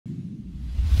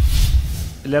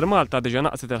L-Air Malta diġà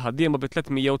naqqset il-ħaddiema bi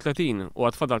 330 u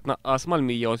għad fadal tnaqqas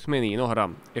mal-180 oħra.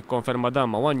 Ikkonferma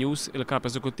dan ma' One News il-Kap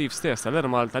ezekuttiv stess tal-Air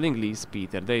Malta l-Ingliż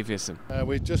Peter Davies.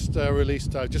 We just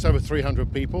released just over 300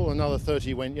 people. Another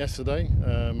 30 went yesterday,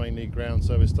 mainly ground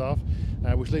service staff,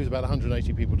 which leaves about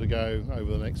 180 people to go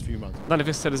over the next few months. Dan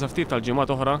ifisser li ftit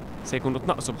tal-ġimgħat oħra se jkunu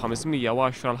tnaqqsu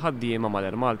b'510 l-ħaddiema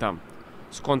mal-Air Malta.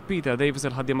 Skont Peter Davies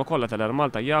il-ħaddiema kollha tal-Air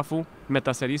Malta jafu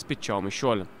meta ser jispiċċaw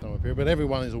mix-xogħol. But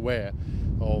everyone is aware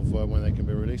of when they can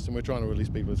be released, and we're trying to release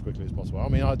people as quickly as possible. I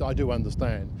mean, I do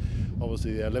understand,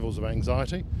 obviously, their levels of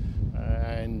anxiety,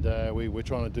 and we're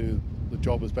trying to do the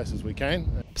job as best as we can.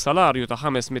 B'salarju ta'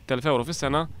 500,000 euro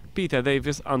fis-sena, Peter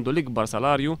Davies għandu l-ikbar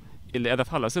salarju illi qiegħda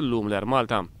tħallas illum l-Air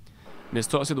Malta.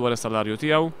 Mistoqsi dwar is-salarju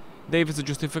tiegħu, Davies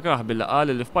ġustifikah billi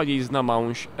qal li f'pajjiżna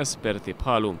m'hawnx esperti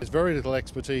bħalu. There's very little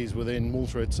expertise within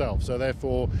Malta itself, so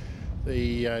therefore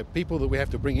the people that we have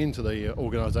to bring into the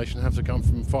organisation have to come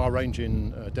from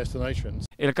far-ranging destinations.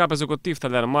 Il-Kap eżekuttiv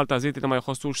tal-Air Malta żied li ma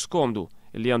jħossux skomdu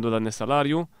illi għandu dan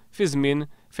is-salarju fi żmien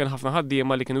fejn ħafna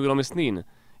ħaddiema li kienu ilhom snin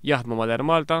jaħdmu mal-Air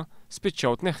Malta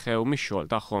spiċċaw tneħħew mix-xogħol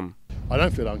tagħhom. I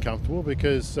don't feel uncomfortable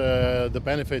because the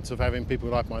benefits of having people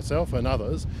like myself and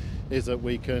others is that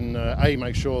we can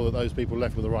make sure that those people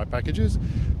left with the right packages,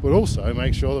 but also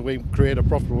make sure that we create a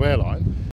profitable airline.